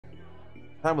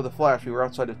Time of the flash, we were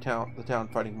outside of the town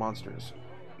fighting monsters.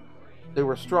 They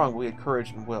were strong, but we had courage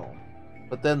and will.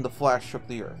 But then the flash shook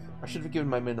the earth. I should have given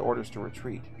my men orders to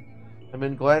retreat. My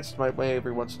men glanced my way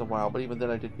every once in a while, but even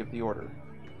then I did give the order.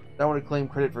 Did I want to claim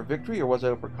credit for victory, or was I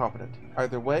overconfident?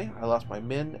 Either way, I lost my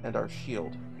men and our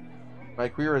shield. My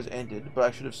career has ended, but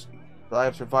I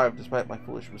have survived despite my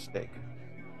foolish mistake.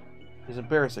 It is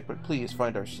embarrassing, but please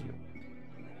find our shield.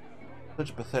 Such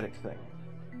a pathetic thing.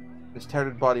 This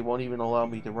tattered body won't even allow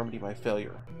me to remedy my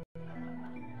failure.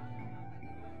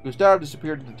 Gustav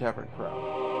disappeared into the tavern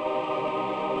crowd.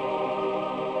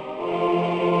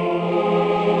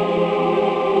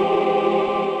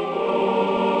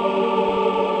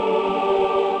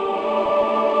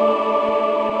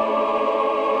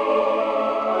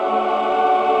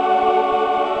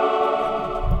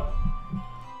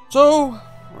 So,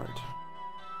 right.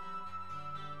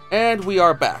 And we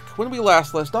are back. When we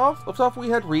last left off, we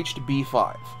had reached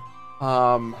B5.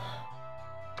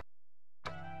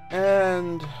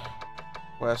 And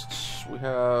quests, we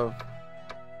have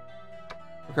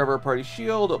recover a party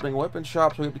shield, opening a weapon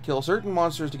shop, so we have to kill certain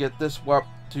monsters to get this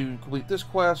to complete this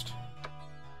quest.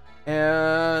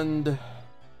 And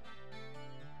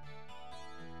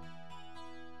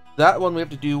that one we have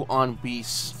to do on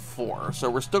B4. So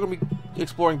we're still going to be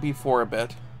exploring B4 a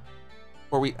bit,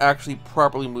 before we actually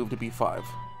properly move to B5.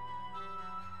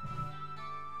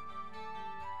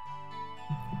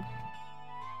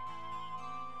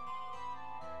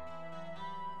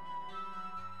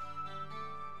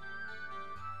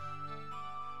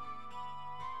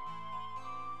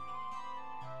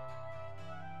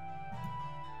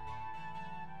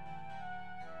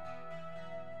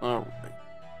 Alright.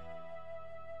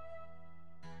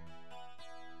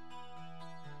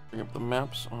 Bring up the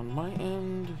maps on my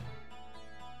end,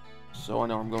 so I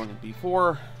know I'm going to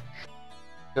B4,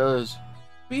 because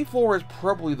B4 is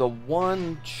probably the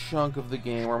one chunk of the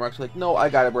game where I'm actually like, no, I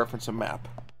gotta reference a map,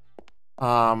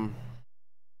 because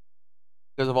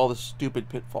of all the stupid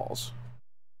pitfalls.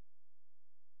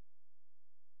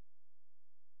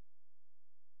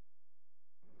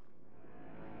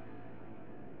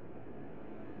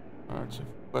 Alright, so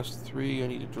quest 3, I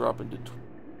need to drop into...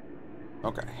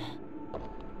 Okay.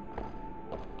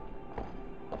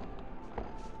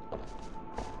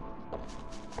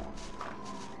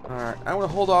 Alright, I want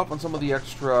to hold off on some of the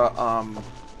extra,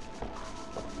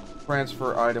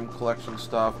 transfer item collection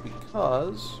stuff,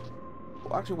 because...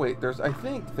 Well, actually, wait, I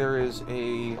think there is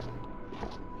a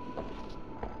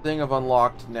thing of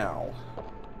unlocked now.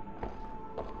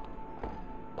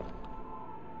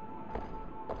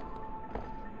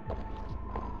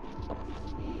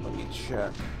 Let me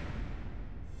check.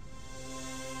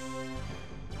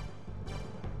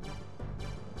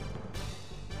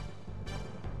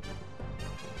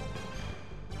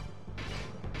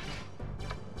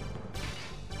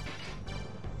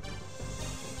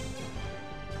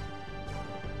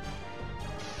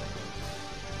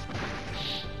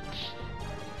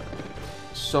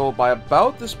 So by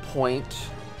about this point,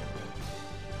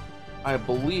 I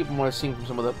believe from what I've seen from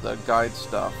some of the guide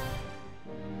stuff,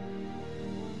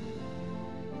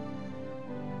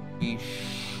 we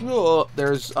should...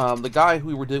 There's the guy who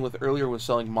we were dealing with earlier was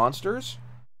selling monsters.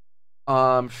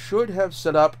 Should have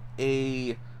set up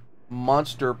a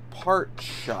monster part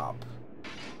shop.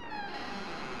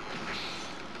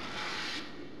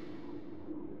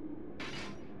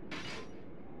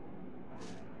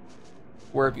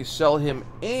 Where if you sell him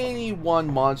any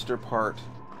one monster part,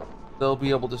 they'll be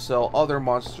able to sell other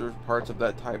monster parts of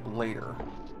that type later.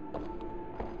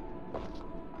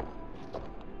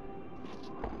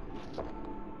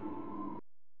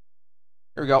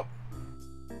 Here we go.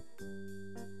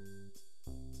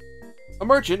 A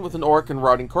merchant with an orc and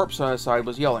rotting corpse on his side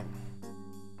was yelling.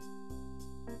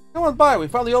 Come on by, we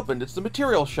finally opened. It's the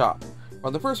material shop. We're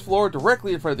on the first floor,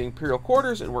 directly in front of the Imperial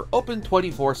quarters, and we're open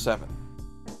 24/7.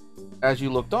 As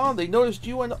you looked on, they noticed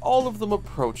you, and all of them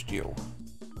approached you.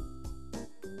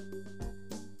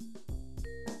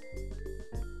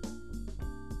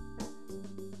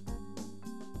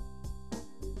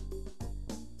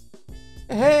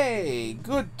 Hey,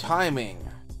 good timing.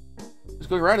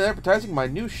 Just going around and advertising my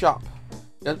new shop.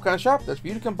 That's the kind of shop that's for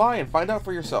you to come by and find out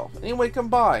for yourself. Anyway, come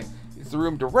by. It's the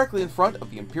room directly in front of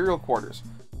the Imperial quarters.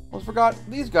 Almost forgot,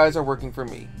 these guys are working for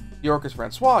me. The orc is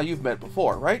Francois, you've met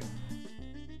before, right?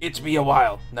 It's been a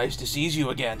while. Nice to see you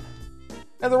again.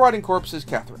 And the rotting corpse is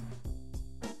Catherine.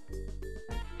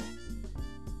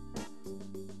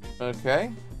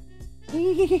 Okay.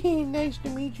 Nice to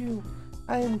meet you.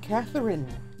 I am Catherine.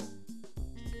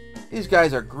 These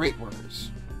guys are great workers.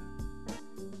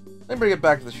 Let me get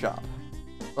back to the shop.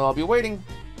 Well, I'll be waiting.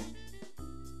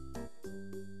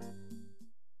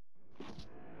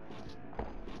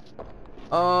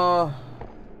 I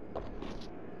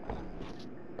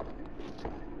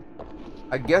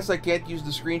guess I can't use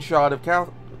the screenshot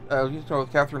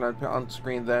of Catherine on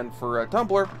screen then for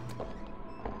Tumblr.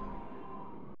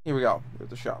 Here we go. Here's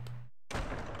the shop.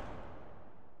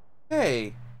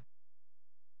 Hey!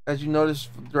 As you notice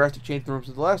the drastic change in the room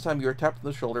since the last time, you were tapped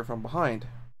on the shoulder from behind.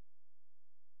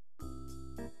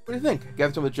 What do you think?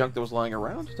 Gathered some of the junk that was lying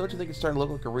around? Don't you think it's starting to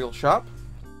look like a real shop?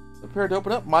 Prepared to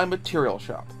open up my material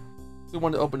shop. We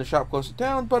wanted to open a shop close to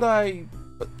town, but I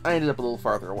ended up a little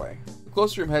farther away. The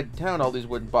closer I'm headed to town, all these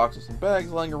wooden boxes and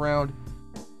bags lying around.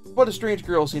 But a strange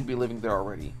girl seemed to be living there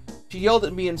already. She yelled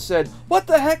at me and said, "What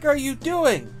the heck are you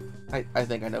doing?" I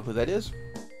think I know who that is.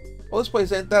 Well, this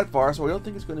place ain't that far, so I don't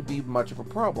think it's going to be much of a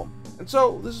problem. And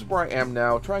so, this is where I am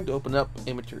now, trying to open up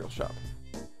a material shop.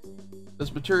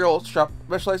 This material shop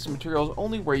specializes in materials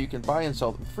only where you can buy and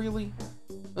sell them freely.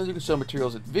 Then you can sell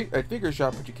materials at Vigor's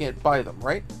shop, but you can't buy them,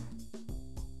 right?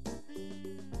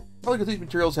 Probably because these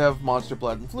materials have monster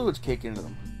blood and fluids caked into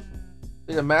them.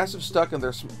 They have massive stuff in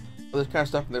their this kind of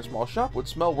stuff in their small shop would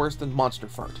smell worse than monster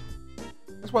fart.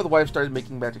 That's why the wife started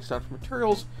making magic stuff for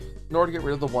materials in order to get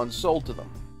rid of the ones sold to them.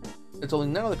 It's only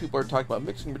now that people are talking about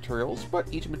mixing materials,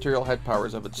 but each material had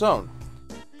powers of its own.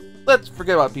 Let's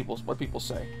forget about what people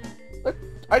say.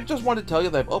 I just want to tell you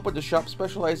that I've opened a shop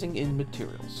specializing in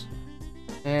materials.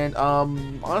 And,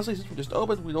 honestly, since we just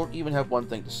opened, we don't even have one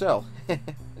thing to sell.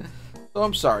 So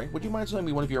I'm sorry, would you mind selling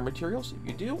me one of your materials? If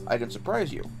you do, I can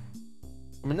surprise you.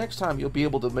 I mean, next time you'll be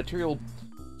able to material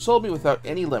sold me without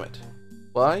any limit.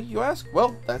 Why, you ask?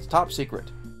 Well, that's top secret.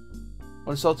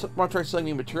 Want to try selling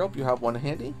me material if you have one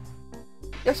handy?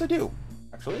 Yes, I do,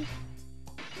 actually.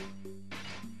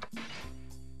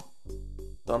 So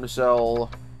I'm going to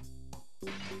sell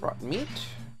rotten meat,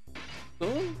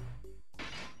 spoon,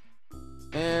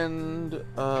 and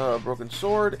broken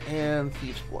sword, and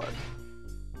thief's blood.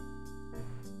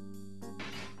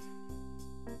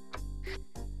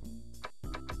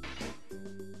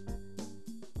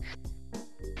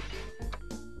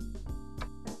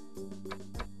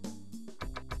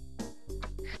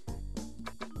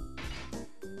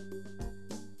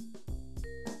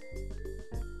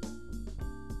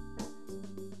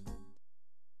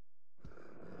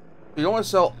 You don't want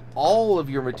to sell all of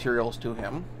your materials to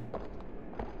him,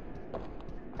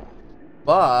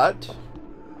 but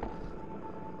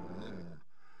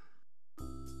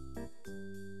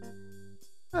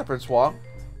Francois.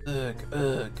 Ugh.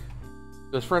 It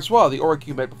was Francois, the orc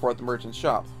you met before at the merchant's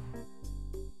shop.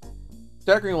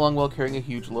 Staggering along while carrying a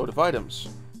huge load of items.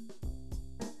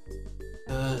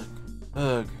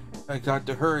 Ugh. I got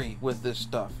to hurry with this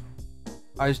stuff.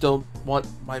 I just don't want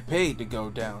my pay to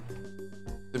go down.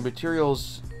 The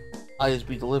materials I'd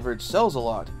be delivered sells a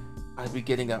lot. I'd be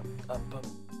getting a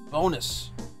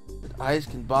bonus. But I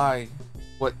can buy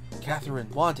what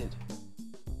Catherine wanted.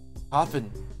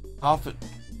 Coffin.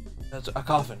 That's a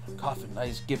coffin. I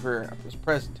just give her as a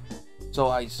present. So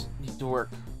I need to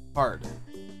work hard.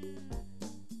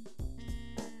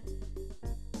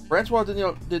 Francois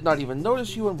did not even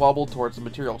notice you and wobbled towards the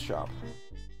material shop.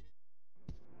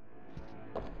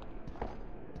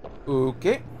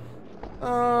 Okay.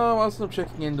 Whilst I'm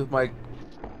checking in with my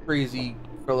crazy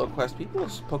fellow quest people,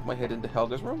 let's poke my head into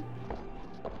Helga's room.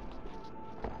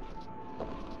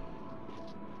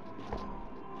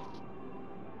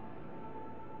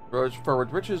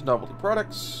 Forward riches, novelty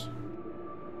products.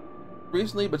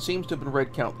 Recently, but seems to have been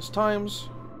read countless times.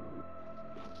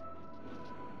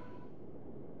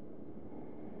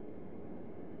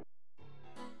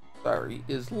 Diary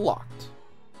is locked.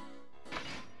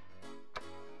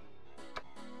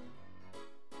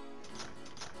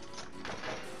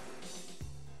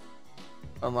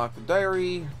 Unlock the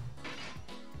diary.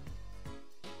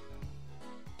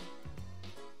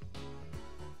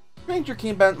 Stranger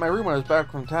came back to my room when I was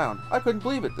back from town. I couldn't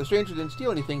believe it. The stranger didn't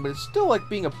steal anything, but it's still like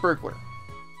being a burglar.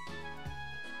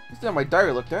 Instead of my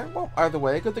diary looked at. Well, either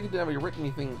way, I couldn't think it didn't have written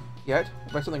anything yet.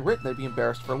 If I had something written, I'd be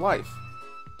embarrassed for life.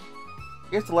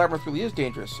 I guess the labyrinth really is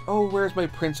dangerous. Oh, where's my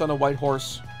prince on a white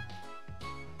horse?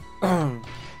 I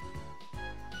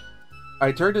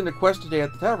turned in a quest today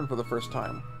at the tavern for the first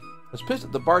time. I was pissed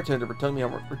at the bartender for telling me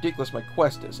how ridiculous my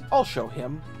quest is. I'll show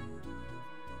him.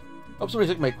 Hope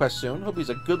somebody's taking my quest soon. Hope he's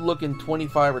a good-looking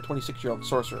 25 or 26-year-old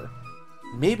sorcerer.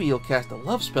 Maybe he'll cast a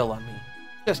love spell on me.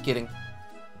 Just kidding.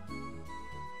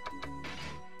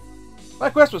 My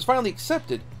quest was finally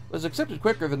accepted. It was accepted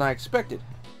quicker than I expected.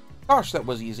 Gosh, that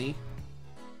was easy.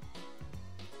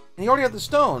 And he already had the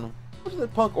stone. What's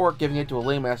that punk orc giving it to a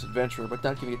lame-ass adventurer, but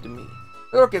not giving it to me?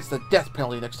 The orc gets the death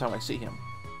penalty next time I see him.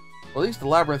 Well, at least the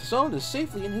labyrinth stone is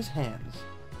safely in his hands.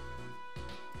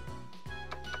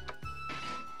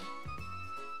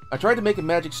 I tried to make a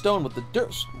magic stone with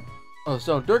the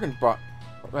stone Durgan brought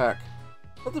back.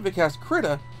 But if it cast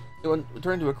Krita, it would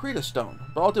turn into a Krita stone.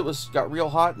 But all it did was got real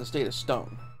hot and stayed a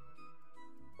stone.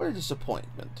 What a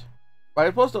disappointment. But I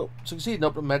was supposed to succeed and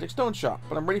open a magic stone shop,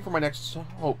 but I'm ready for my next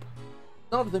hope.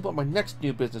 Now I have to think about my next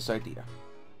new business idea.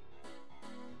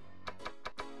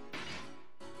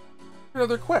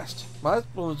 Another quest. My last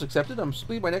one was accepted. I'm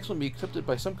believe my next one will be accepted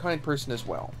by some kind person as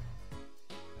well.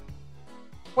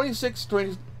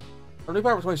 25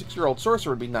 or 26-year-old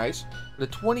sorcerer would be nice, but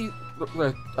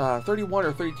a 31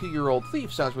 or 32-year-old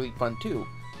thief sounds really fun too.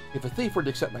 If a thief were to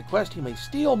accept my quest, he may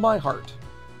steal my heart.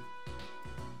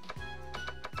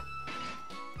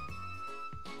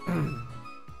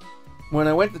 When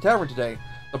I went to the tavern today,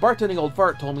 the bartending old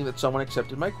fart told me that someone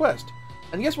accepted my quest.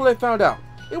 And guess what I found out?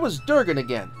 It was Durgan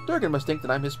again. Durgan must think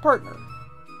that I'm his partner.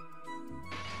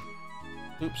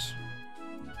 Oops.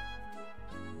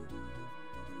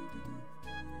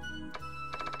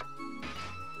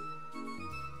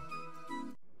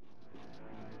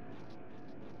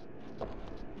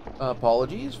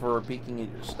 Apologies for peeking at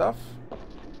your stuff.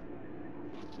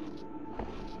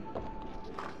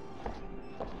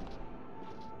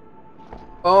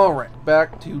 Alright,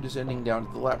 back to descending down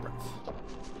to the labyrinth.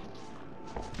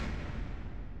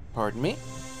 Pardon me.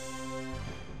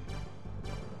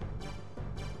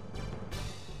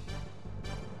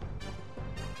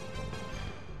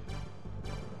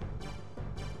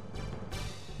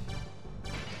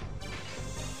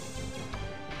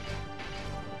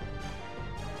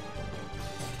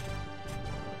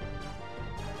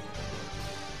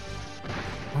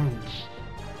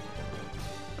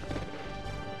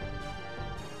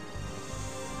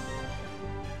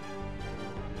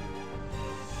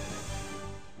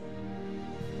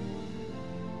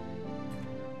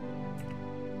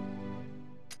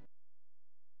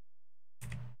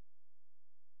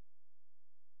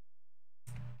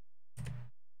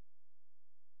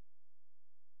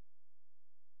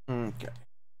 Okay.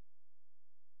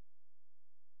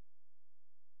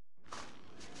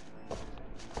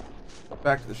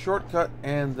 Back to the shortcut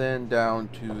and then down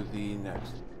to the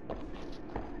next.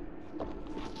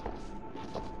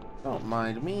 Don't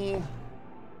mind me.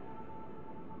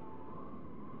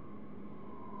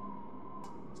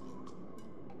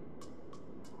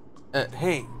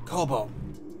 Hey, Kobo.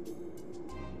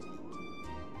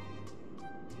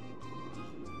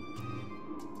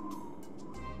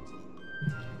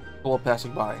 Kobo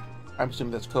passing by. I'm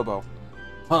assuming that's Kobo.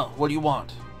 Huh, what do you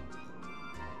want?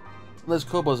 Unless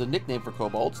Kobo's a nickname for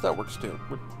kobolds, that works too.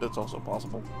 That's also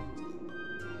possible.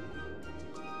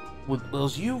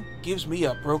 Wills you gives me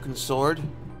a broken sword?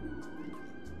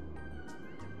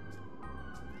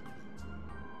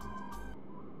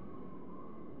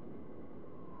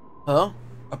 Huh?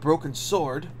 A broken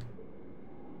sword?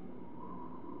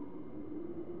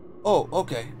 Oh,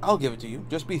 okay. I'll give it to you.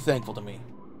 Just be thankful to me.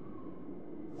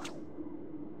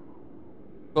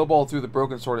 Kobold threw the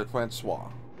broken sword at Francois.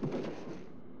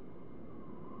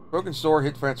 Broken sword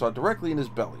hit Francois directly in his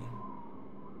belly.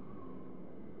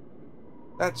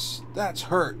 That's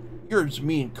hurt. You're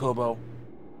mean, Kobo.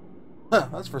 Huh,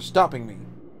 that's for stopping me.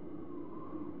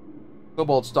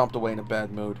 Kobold stomped away in a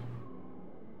bad mood.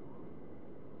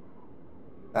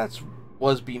 That's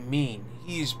was be mean.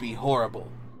 He's be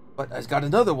horrible. But I's got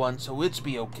another one, so it's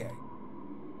be okay.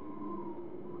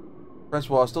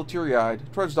 Francois, still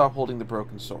teary-eyed, trudged off holding the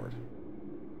broken sword.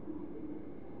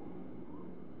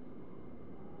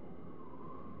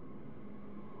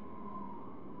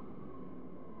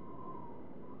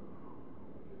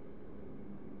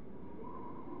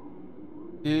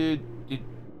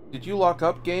 Did you lock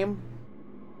up, game?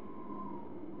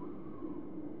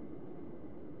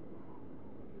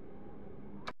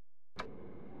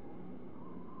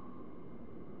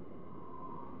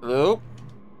 Hello?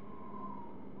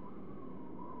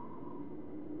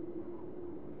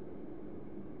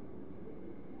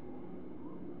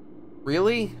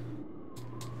 Really?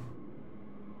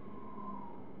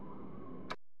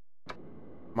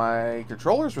 My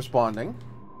controller's responding.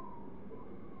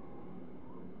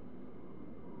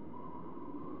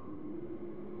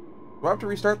 Do I have to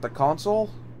restart the console?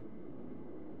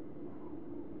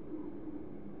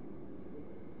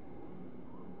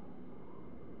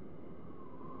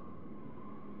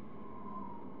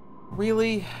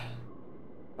 Really?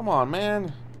 Come on,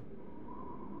 man.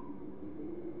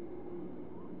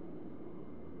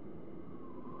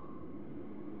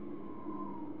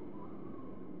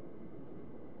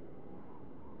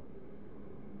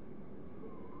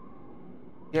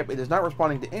 Yep, it is not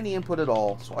responding to any input at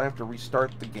all, so I have to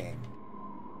restart the game.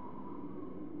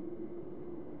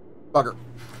 Bugger.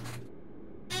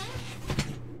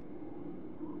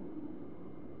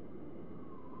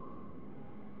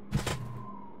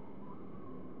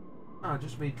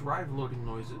 just made drive loading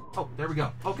noises. Oh, there we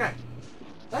go. Okay.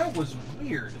 That was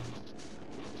weird.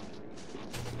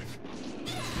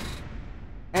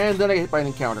 And then I get hit by an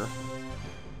encounter.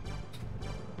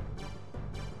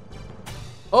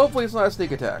 Hopefully it's not a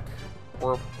sneak attack.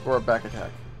 Or a back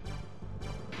attack.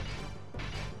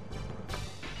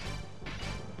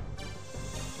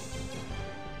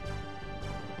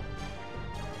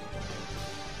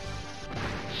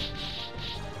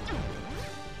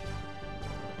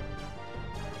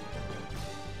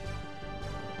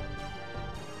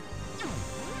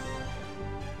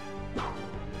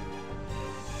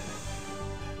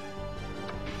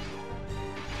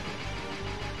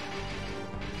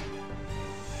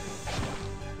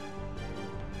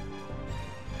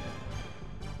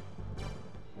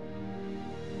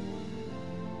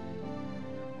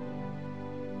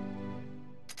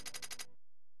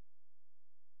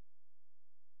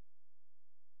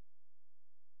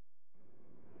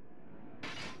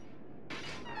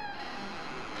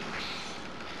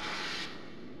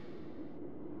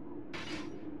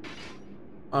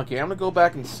 Okay, I'm gonna go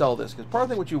back and sell this, because part of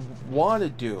the thing what you want to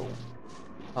do,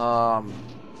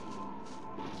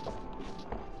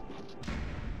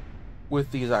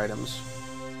 with these items,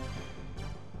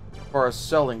 as far as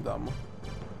selling them,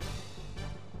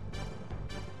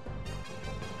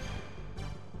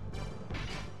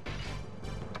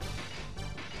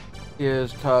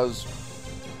 is because,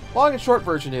 long and short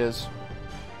version is,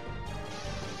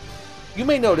 you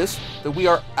may notice that we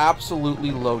are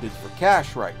absolutely loaded for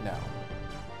cash right now.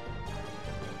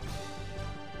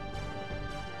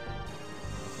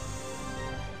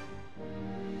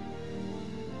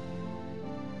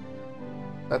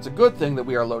 That's a good thing that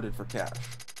we are loaded for cash.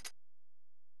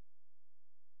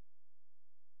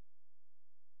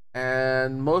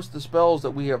 And most of the spells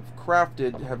that we have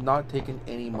crafted have not taken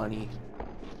any money,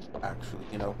 actually,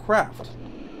 craft.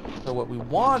 So what we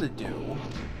want to do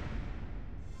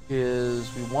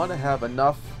is we want to have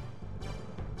enough.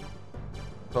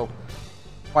 So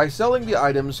by selling the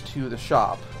items to the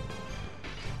shop,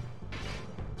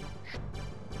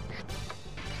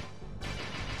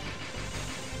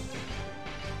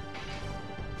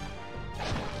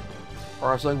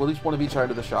 or selling at least one of each item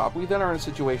to the shop, we then are in a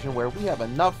situation where we have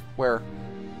enough where,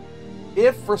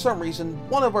 if for some reason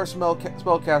one of our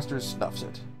spellcasters snuffs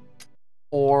it,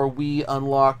 or we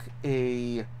unlock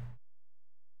a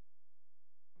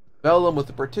vellum with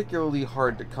a particularly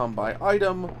hard to come by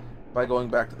item, by going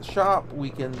back to the shop, we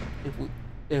can,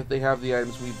 if they have the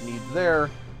items we need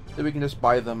there, then we can just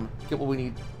buy them, get what we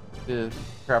need to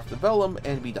craft the vellum,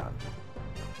 and be done.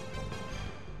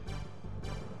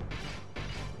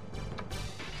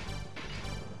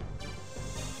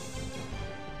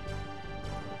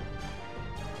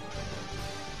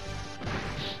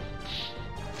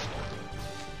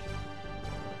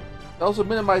 It also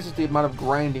minimizes the amount of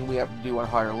grinding we have to do on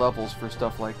higher levels for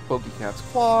stuff like Bogeycat's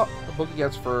Claw,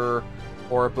 Bogeycat's Fur,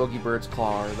 or Bogeybird's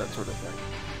Claw, or that sort of thing.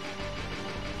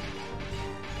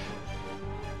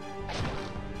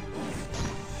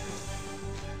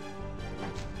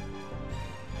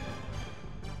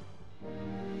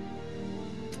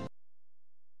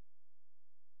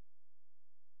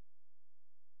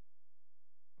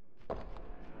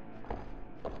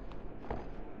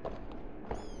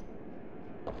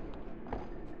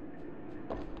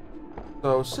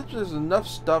 So, since there's enough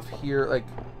stuff here, like,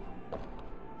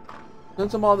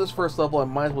 since I'm on this first level, I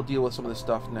might as well deal with some of this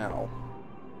stuff now.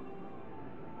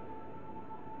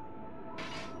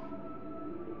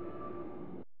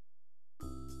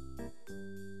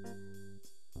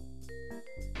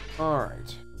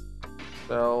 Alright.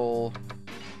 Sell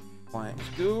Flying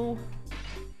Stew.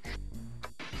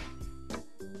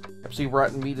 See,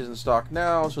 rotten meat is in stock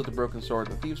now, so the broken sword,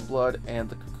 the thief's blood, and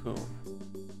the cocoon.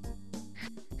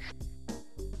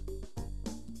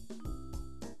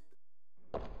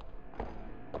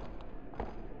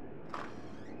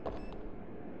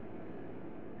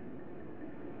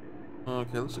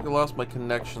 Okay, looks like I lost my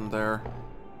connection there.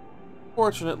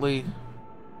 Fortunately,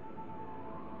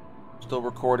 still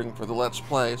recording for the Let's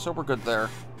Play, so we're good there.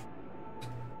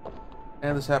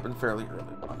 And this happened fairly early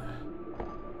on.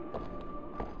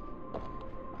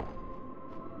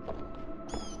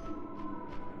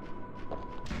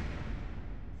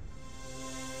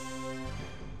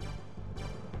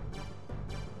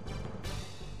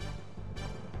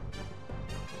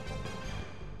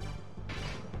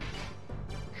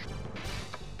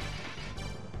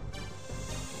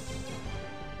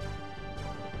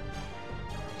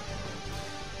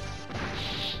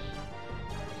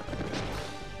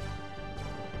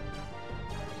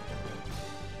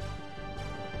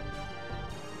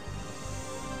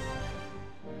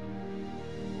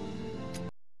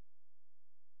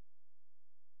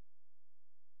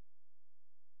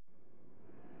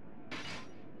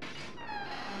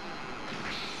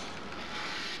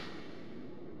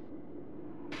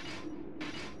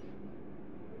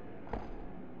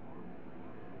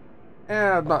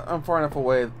 I'm far enough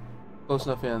away, close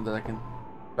enough in that I can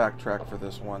backtrack for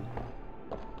this one.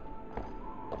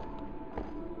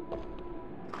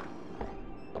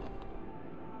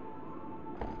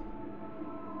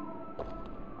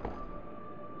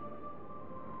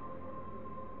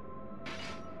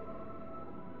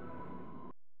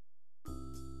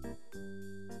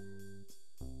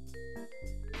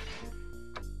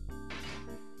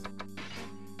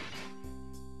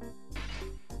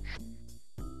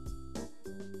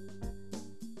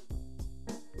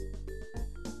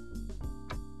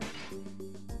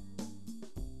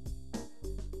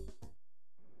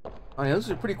 Oh yeah, this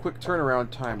is a pretty quick turnaround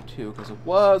time too, because it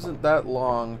wasn't that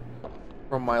long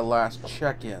from my last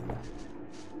check-in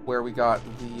where we got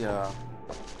the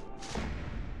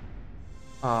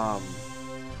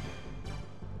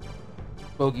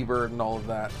bogey bird and all of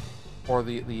that, or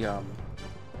the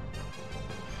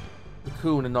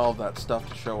cocoon and all of that stuff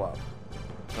to show up.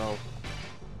 So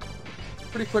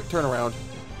pretty quick turnaround.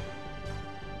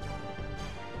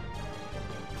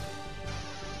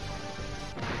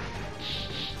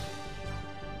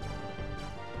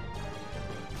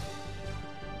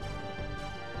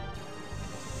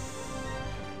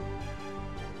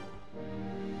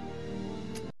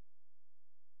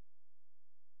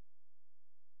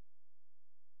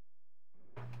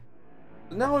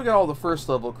 Now we got all the first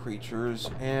level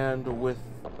creatures, and with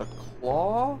the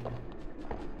claw,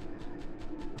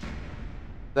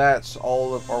 that's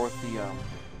all of, or with the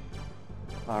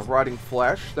rotting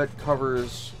flesh, that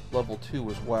covers level 2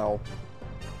 as well.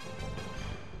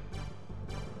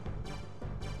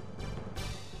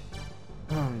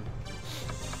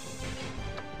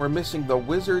 We're missing the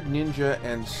wizard, ninja,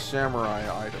 and samurai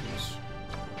items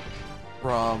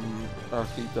from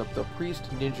the priest,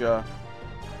 ninja,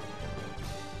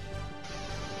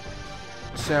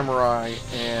 samurai,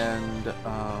 and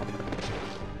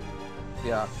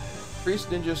yeah, priest,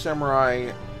 ninja,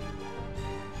 samurai,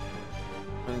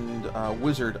 and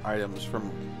wizard items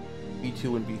from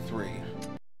B2 and B3.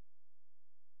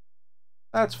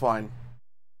 That's fine.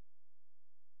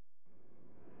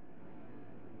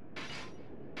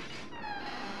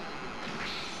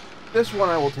 This one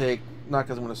I will take, not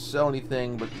because I'm going to sell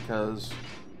anything, but because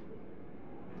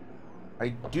I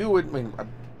do it. I mean,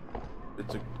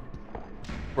 it's a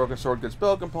broken sword, good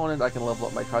spell component. I can level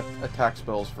up my attack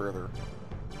spells further.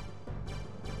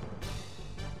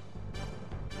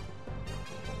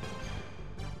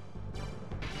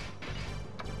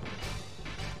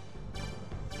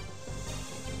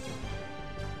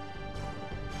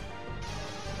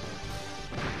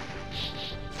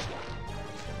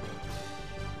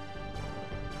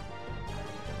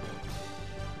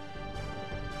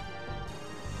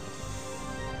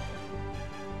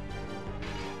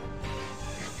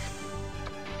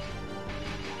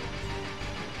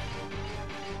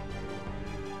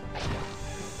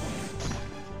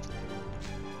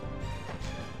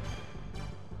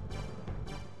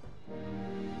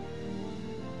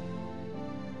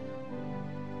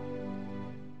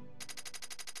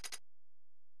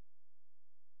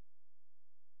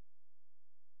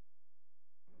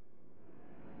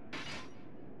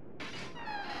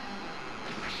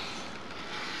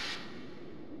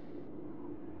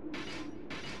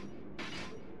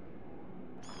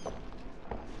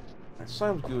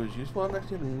 Slime's goo is useful. I've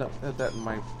actually had that in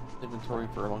my inventory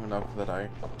for long enough that I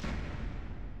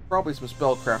probably some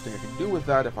spell crafting I could do with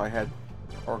that if I had,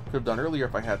 or could have done earlier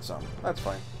if I had some. That's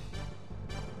fine.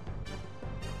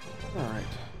 Alright.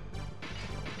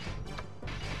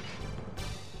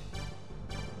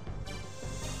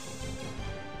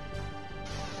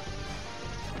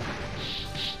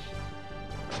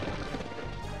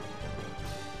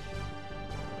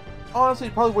 Honestly,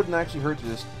 it probably wouldn't actually hurt to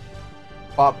just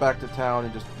pop back to town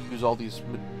and just use all these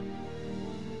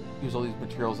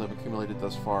materials I've accumulated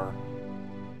thus far.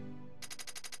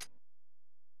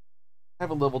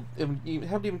 Haven't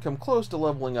even come close to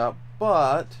leveling up,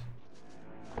 but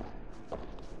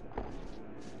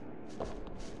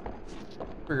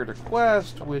triggered a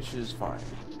quest, which is fine.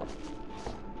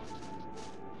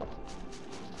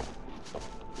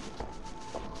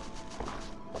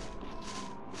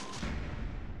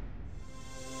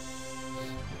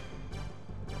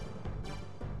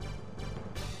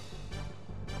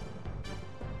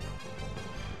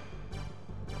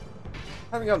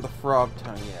 Haven't gotten the frog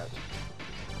tongue yet.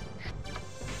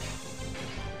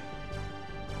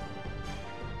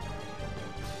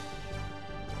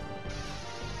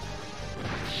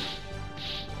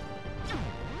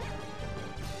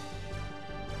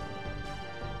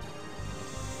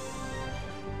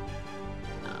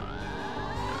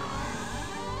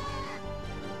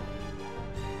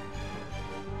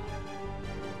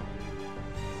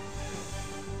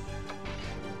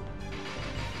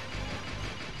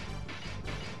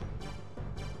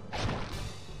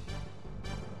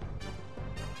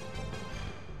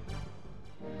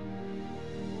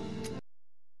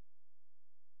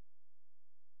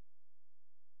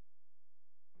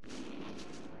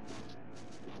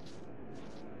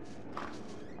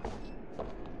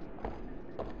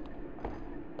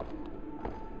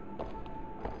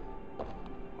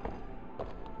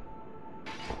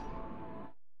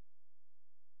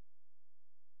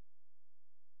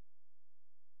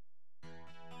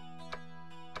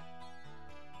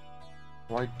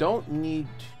 So I don't need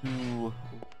to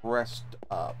rest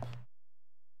up,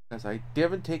 because I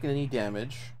haven't taken any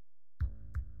damage,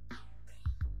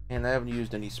 and I haven't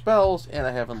used any spells, and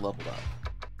I haven't leveled up.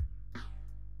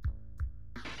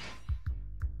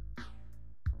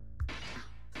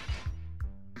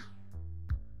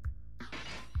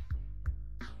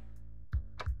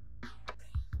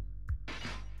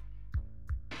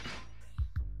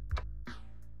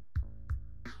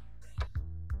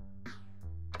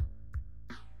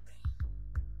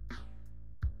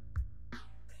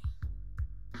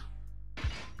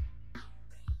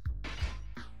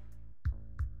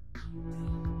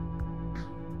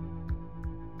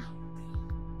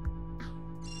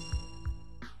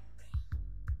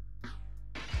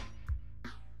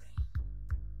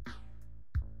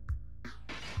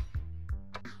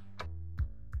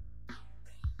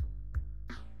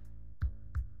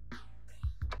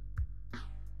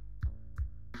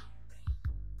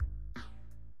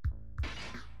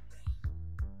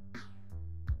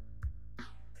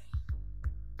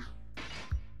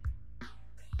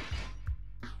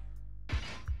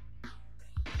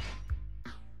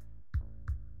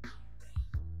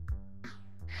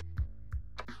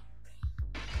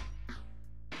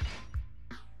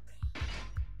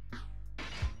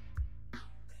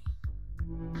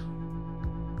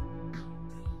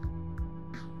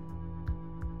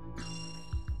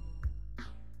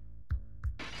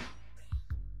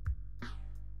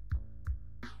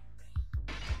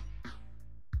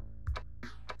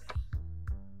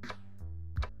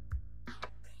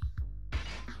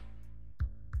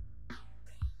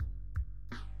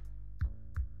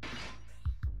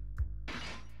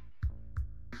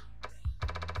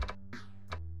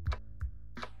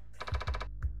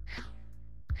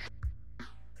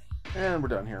 And we're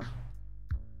done here.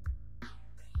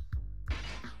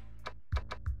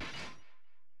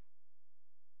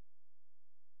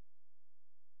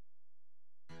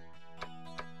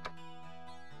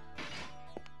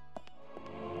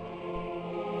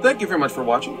 Thank you very much for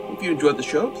watching. If you enjoyed the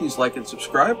show, please like and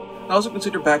subscribe. And also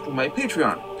consider backing my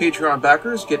Patreon. Patreon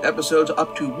backers get episodes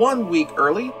up to 1 week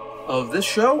early of this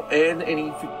show and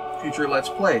any future Let's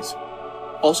Plays.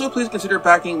 Also, please consider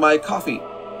backing my Ko-fi.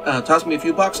 Toss me a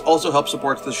few bucks also helps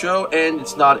support the show, and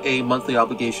it's not a monthly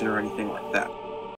obligation or anything like that.